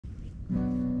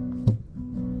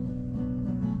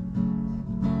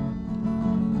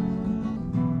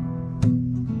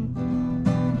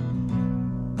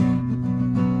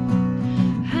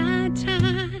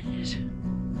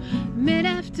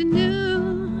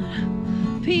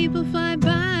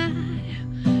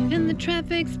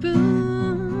traffic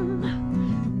spoon,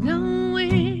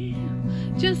 knowing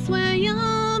just where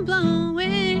you're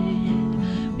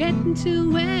blowing, getting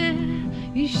to where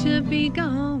you should be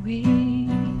going.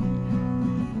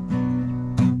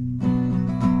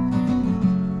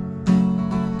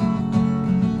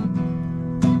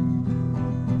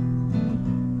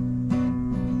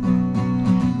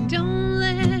 Don't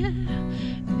let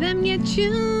them get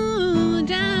you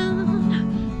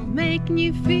down, making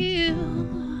you feel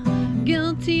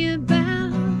guilty about.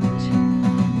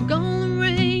 Golden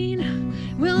rain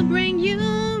will bring you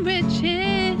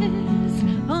riches,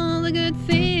 all the good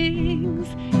things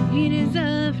you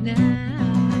deserve now.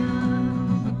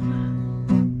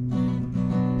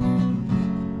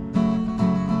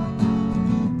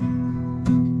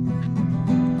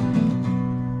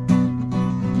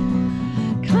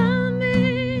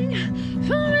 Climbing,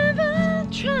 forever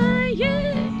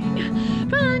trying,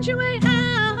 find your way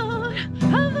out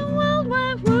of the world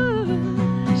wide wood.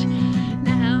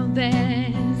 Now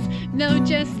there's no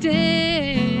justice,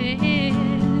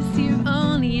 you're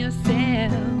only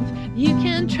yourself, you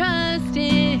can trust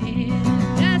it.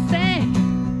 I say,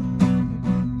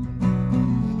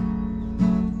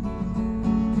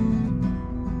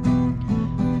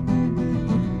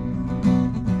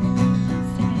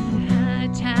 high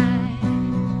tide,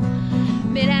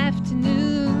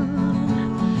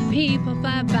 mid-afternoon, people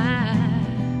fly by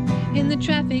in the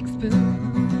traffic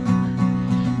spoon,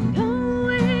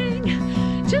 knowing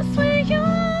just where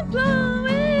you're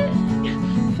blowing,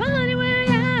 find your way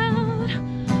out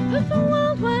of the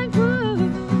world wide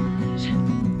wood.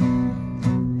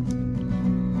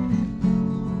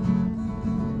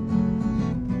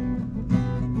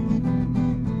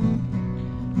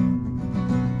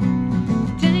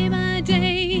 Day by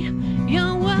day,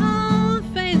 your world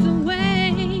fades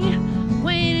away,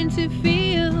 waiting to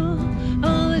feel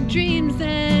all the dreams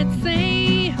that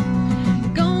say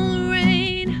golden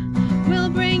rain will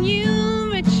bring you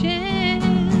riches,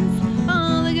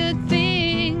 all the good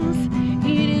things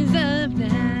you deserve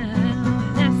now.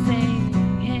 And I say,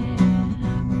 yeah.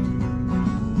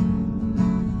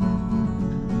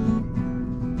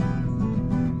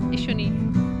 Ishoni.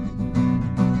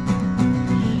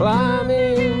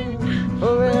 Climbing,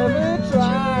 forever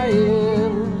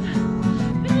trying,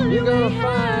 you're gonna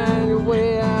find your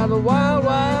way out of the wild,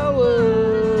 wild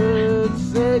wood.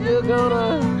 Said you're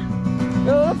gonna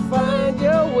find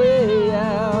your way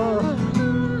out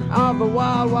of the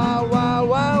wild, wild, wild,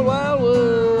 wild, wild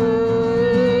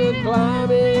wood.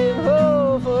 Climbing,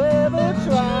 oh, forever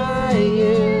trying,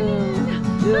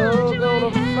 you're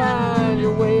gonna find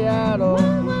your way out of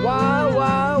the wild,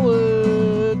 wild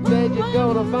wood. Said you're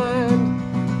gonna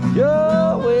find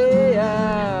your way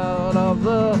out of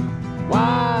the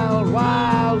wild,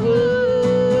 wild wood.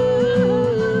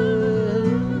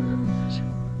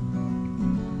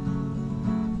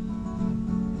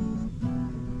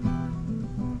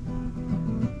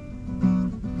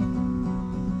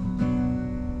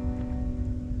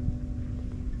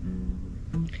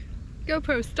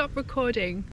 GoPro, stop recording.